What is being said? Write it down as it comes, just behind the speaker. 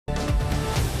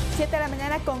7 de la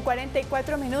mañana con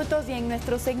 44 minutos y en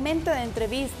nuestro segmento de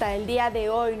entrevista el día de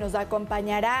hoy nos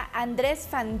acompañará Andrés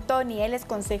Fantoni. Él es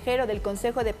consejero del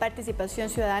Consejo de Participación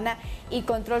Ciudadana y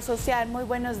Control Social. Muy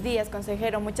buenos días,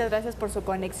 consejero. Muchas gracias por su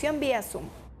conexión vía Zoom.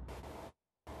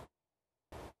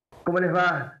 ¿Cómo les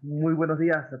va? Muy buenos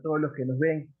días a todos los que nos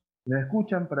ven, nos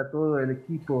escuchan, para todo el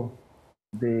equipo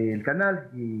del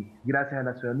canal, y gracias a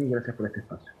la ciudadanía y gracias por este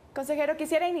espacio. Consejero,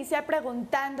 quisiera iniciar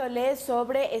preguntándole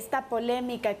sobre esta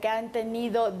polémica que han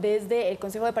tenido desde el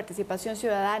Consejo de Participación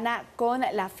Ciudadana con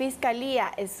la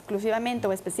Fiscalía, exclusivamente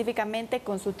o específicamente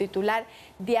con su titular,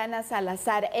 Diana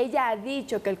Salazar. Ella ha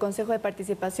dicho que el Consejo de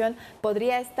Participación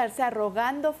podría estarse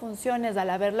arrogando funciones al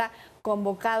haberla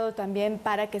convocado también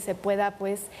para que se pueda,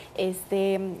 pues,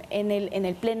 en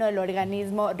el pleno del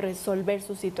organismo resolver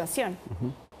su situación.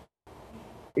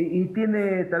 Y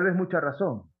tiene tal vez mucha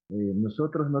razón.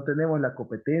 Nosotros no tenemos la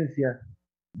competencia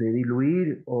de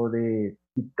diluir o de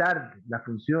quitar las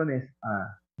funciones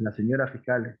a la señora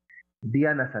fiscal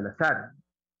Diana Salazar.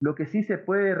 Lo que sí se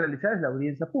puede realizar es la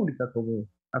audiencia pública, como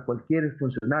a cualquier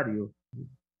funcionario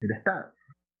del Estado,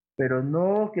 pero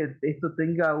no que esto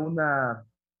tenga una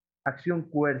acción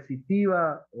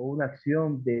coercitiva o una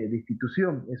acción de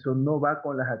destitución. Eso no va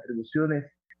con las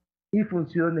atribuciones y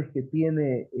funciones que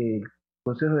tiene el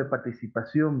Consejo de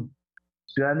Participación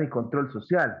Ciudadana y Control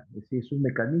Social. Es decir, es un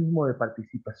mecanismo de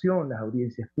participación, las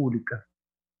audiencias públicas,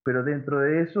 pero dentro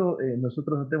de eso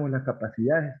nosotros no tenemos las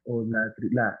capacidades o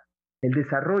el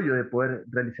desarrollo de poder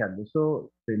realizarlo.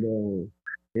 Eso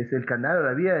es el canal de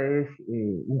la vía, es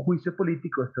un juicio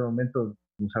político. En este momento,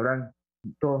 como sabrán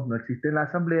todos, no existe en la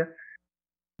Asamblea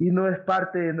y no es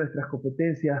parte de nuestras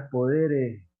competencias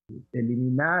poder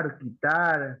eliminar,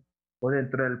 quitar o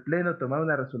dentro del Pleno tomar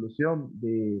una resolución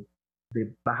de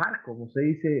bajar, como se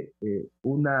dice,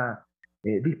 una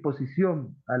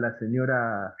disposición a la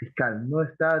señora fiscal. No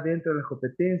está dentro de las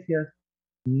competencias,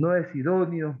 no es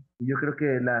idóneo, y yo creo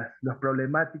que las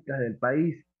problemáticas del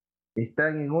país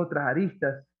están en otras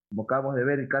aristas, como acabamos de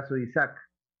ver el caso de Isaac,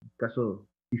 un caso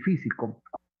difícil,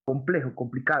 complejo,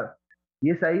 complicado.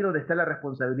 Y es ahí donde está la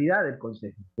responsabilidad del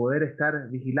Consejo, poder estar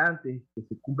vigilantes que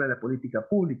se cumpla la política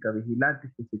pública,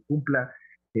 vigilantes que se cumpla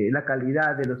la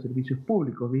calidad de los servicios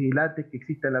públicos, vigilantes que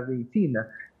exista la medicina,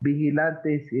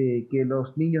 vigilantes que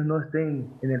los niños no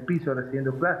estén en el piso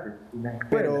recibiendo clases en las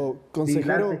escuelas. Pero,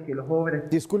 consejero, vigilantes que los jóvenes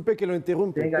disculpe que lo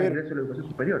interrumpa, tengan ingreso a la educación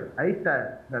superior. Ahí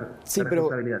está la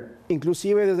responsabilidad. Pero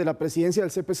inclusive desde la presidencia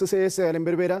del CPCCS, Aren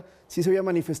Berbera, sí se había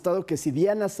manifestado que si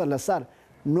Diana Salazar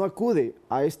no acude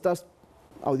a estas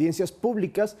audiencias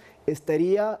públicas,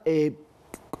 estaría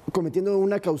cometiendo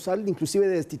una causal inclusive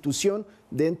de destitución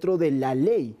dentro de la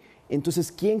ley.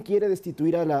 Entonces, ¿quién quiere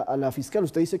destituir a la fiscal?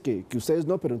 Usted dice que ustedes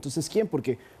no, pero entonces ¿quién?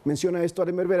 Porque menciona esto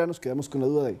Aren Berbera, nos quedamos con la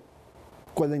duda de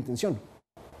cuál es la intención.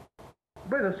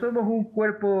 Bueno, somos un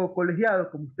cuerpo colegiado,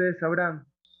 como ustedes sabrán,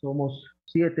 somos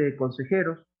 7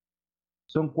 consejeros,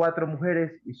 son 4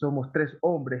 mujeres y somos 3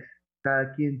 hombres.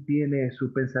 Cada quien tiene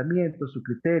su pensamiento, su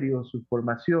criterio, su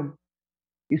formación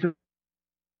y su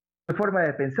forma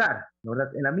de pensar,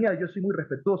 ¿verdad? En la mía yo soy muy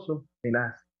respetuoso en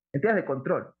las entidades de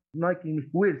control. No hay que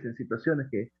inmiscuirse en situaciones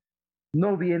que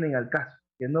no vienen al caso,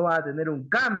 que no va a tener un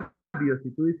cambio,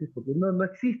 si tú dices, porque no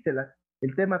existe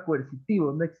el tema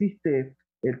coercitivo, no existe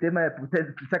el tema de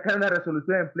sacar una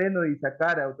resolución en pleno y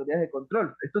sacar a autoridades de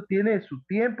control. Esto tiene su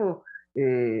tiempo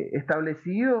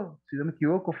establecido, si no me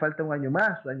equivoco, falta un año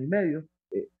más, un año y medio,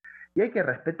 y hay que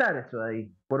respetar eso de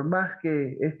ahí, por más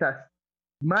que esta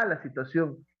mala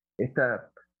situación, esta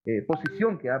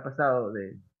posición que ha pasado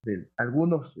de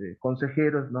algunos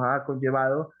consejeros nos ha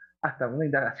conllevado hasta una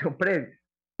indagación previa.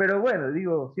 Pero bueno,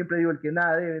 siempre digo, el que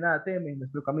nada debe, nada teme.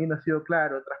 Nuestro camino ha sido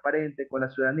claro, transparente, con la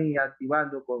ciudadanía,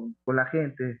 activando con la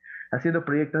gente, haciendo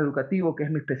proyectos educativos, que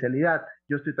es mi especialidad.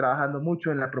 Yo estoy trabajando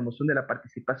mucho en la promoción de la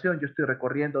participación, yo estoy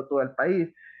recorriendo todo el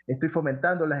país, estoy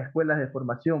fomentando las escuelas de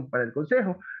formación para el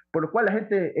Consejo, por lo cual la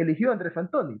gente eligió a Andrés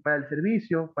Fantoni para el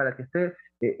servicio, para que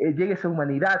llegue esa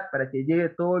humanidad, para que llegue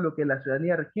todo lo que la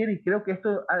ciudadanía requiere, y creo que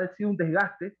esto ha sido un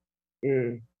desgaste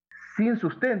sin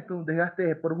sustento, un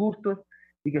desgaste por gusto,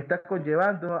 y que está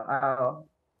conllevando a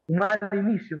un mal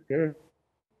inicio que es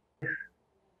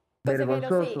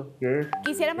vergonzoso, sí. Que es...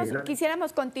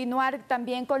 Quisiéramos continuar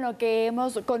también con lo que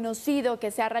hemos conocido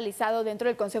que se ha realizado dentro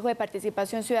del Consejo de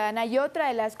Participación Ciudadana, y otra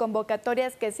de las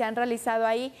convocatorias que se han realizado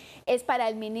ahí es para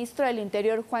el ministro del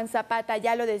Interior, Juan Zapata.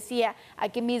 Ya lo decía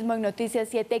aquí mismo en Noticias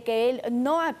 7 que él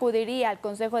no acudiría al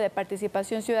Consejo de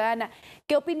Participación Ciudadana.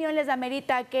 ¿Qué opinión les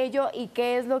amerita aquello y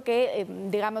qué es lo que,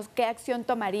 qué acción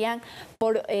tomarían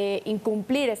por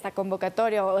incumplir esta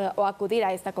convocatoria o acudir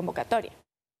a esta convocatoria?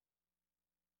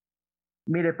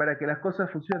 Mire, para que las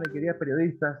cosas funcionen, queridos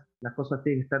periodistas, las cosas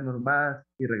tienen que estar normadas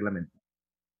y reglamentadas.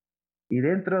 Y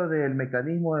dentro del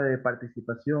mecanismo de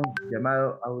participación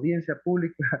llamado audiencia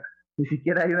pública, ni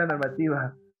siquiera hay una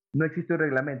normativa, no existe un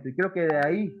reglamento. Y creo que de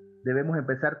ahí debemos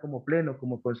empezar como pleno,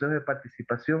 como consejo de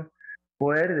participación,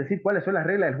 poder decir cuáles son las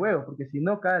reglas del juego, porque si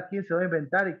no, cada quien se va a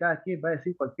inventar y cada quien va a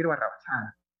decir cualquier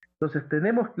barrabasada. Entonces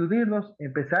tenemos que unirnos,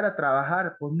 empezar a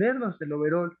trabajar, ponernos el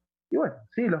overol. Y bueno,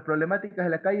 sí, las problemáticas de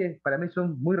la calle para mí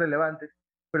son muy relevantes,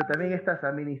 pero también estas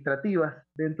administrativas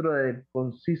dentro del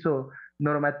conciso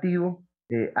normativo.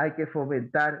 Hay que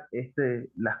fomentar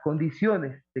las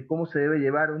condiciones de cómo se debe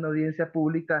llevar una audiencia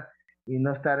pública y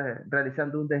no estar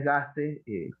realizando un desgaste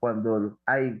cuando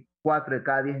hay 4 de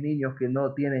cada 10 niños que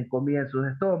no tienen comida en sus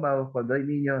estómagos, cuando hay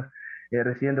niños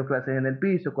recibiendo clases en el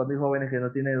piso, cuando hay jóvenes que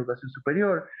no tienen educación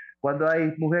superior, cuando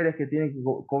hay mujeres que tienen que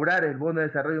cobrar el bono de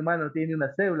desarrollo humano, no tienen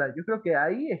una cédula. Yo creo que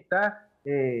ahí está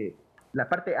la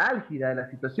parte álgida de la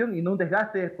situación y no un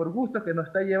desgaste por gusto que nos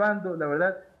está llevando, la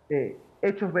verdad,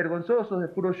 hechos vergonzosos de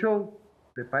puro show,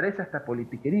 me parece hasta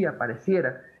politiquería,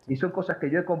 pareciera, y son cosas que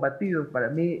yo he combatido. Para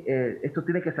mí esto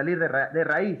tiene que salir de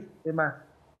raíz, es más,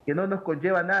 que no nos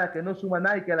conlleva nada, que no suma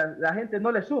nada y que a la gente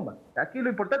no le suma. Aquí lo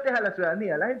importante es a la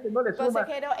ciudadanía, la gente no le suma.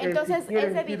 Consejero, entonces si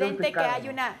es evidente que hay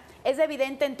una... Es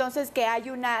evidente entonces que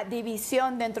hay una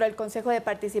división dentro del Consejo de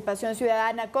Participación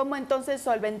Ciudadana. ¿Cómo entonces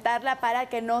solventarla para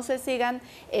que no se sigan,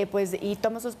 y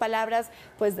tomo sus palabras,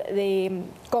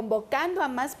 convocando a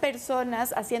más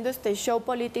personas haciendo este show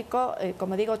político,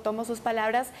 como digo, tomo sus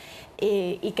palabras,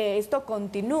 y que esto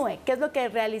continúe? ¿Qué es lo que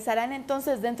realizarán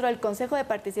entonces dentro del Consejo de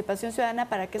Participación Ciudadana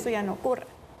para que eso ya no ocurra?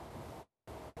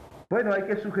 Bueno, hay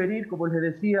que sugerir, como les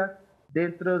decía,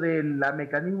 dentro del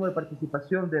mecanismo de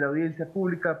participación de la audiencia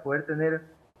pública, poder tener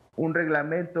un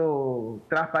reglamento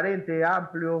transparente,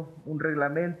 amplio, un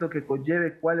reglamento que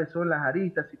conlleve cuáles son las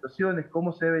aristas, situaciones,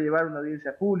 cómo se debe llevar una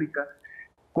audiencia pública,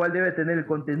 cuál debe tener el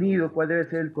contenido, cuál debe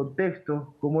ser el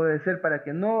contexto, cómo debe ser para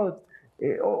que no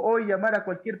hoy llamar a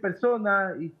cualquier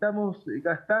persona y estamos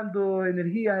gastando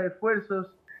energías,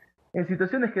 esfuerzos en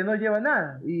situaciones que no llevan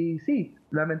nada. Y sí,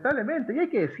 lamentablemente, y hay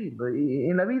que decirlo, y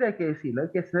en la vida hay que decirlo,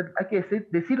 hay que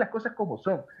decir las cosas como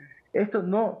son. Esto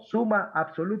no suma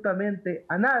absolutamente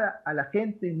a nada, a la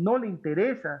gente no le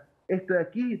interesa esto de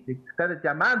aquí, de estar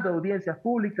llamando a audiencias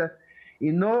públicas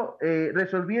y no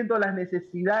resolviendo las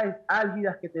necesidades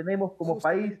álgidas que tenemos como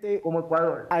país, como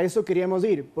Ecuador. A eso queríamos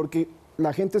ir, porque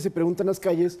la gente se pregunta en las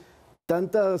calles,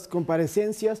 tantas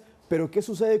comparecencias, pero ¿qué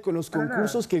sucede con los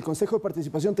concursos que el Consejo de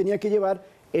Participación tenía que llevar?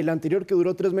 El anterior, que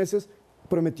duró 3 meses,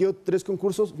 prometió 3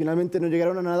 concursos, finalmente no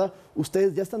llegaron a nada.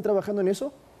 ¿Ustedes ya están trabajando en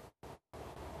eso?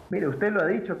 Mire, usted lo ha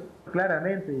dicho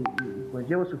claramente y pues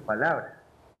llevo sus palabras.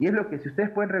 Y es lo que, si ustedes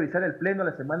pueden revisar el pleno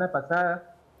la semana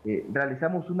pasada,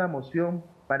 realizamos una moción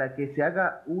para que se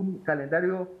haga un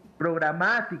calendario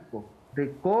programático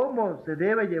de cómo se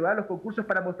debe llevar los concursos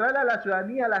para mostrarle a la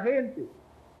ciudadanía, a la gente,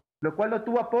 lo cual no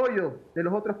tuvo apoyo de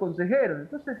los otros consejeros.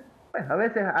 Entonces, pues, a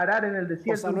veces arar en el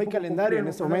desierto... O sea, no hay calendario en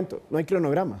este momento, no hay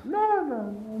cronograma.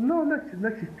 No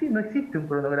existe un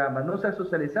cronograma, no se ha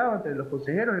socializado entre los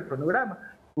consejeros el cronograma.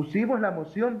 Pusimos la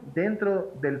moción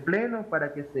dentro del pleno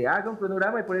para que se haga un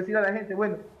cronograma y poder decir a la gente,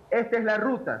 bueno, esta es la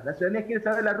ruta, la ciudadanía quiere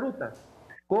saber la ruta,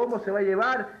 cómo se va a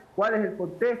llevar, cuál es el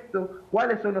contexto,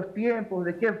 cuáles son los tiempos,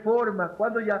 de qué forma,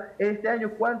 cuándo ya, este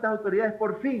año, cuántas autoridades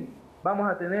por fin vamos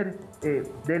a tener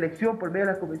de elección por medio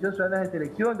de la Comisión Ciudadana de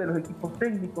Selección, de los equipos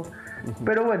técnicos.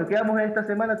 Pero bueno, quedamos esta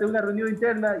semana de una reunión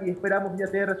interna y esperamos ya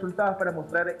tener resultados para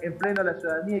mostrar en pleno a la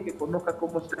ciudadanía y que conozca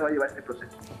cómo se va a llevar este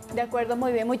proceso. De acuerdo,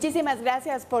 muy bien. Muchísimas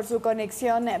gracias por su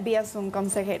conexión vía Zoom,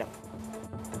 consejero.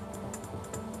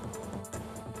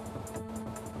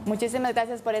 Muchísimas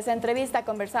gracias por esa entrevista.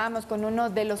 Conversábamos con uno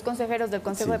de los consejeros del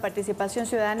Consejo de Participación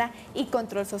Ciudadana y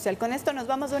Control Social. Con esto nos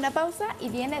vamos a una pausa y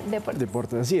viene Deportes.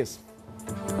 Deportes, así es.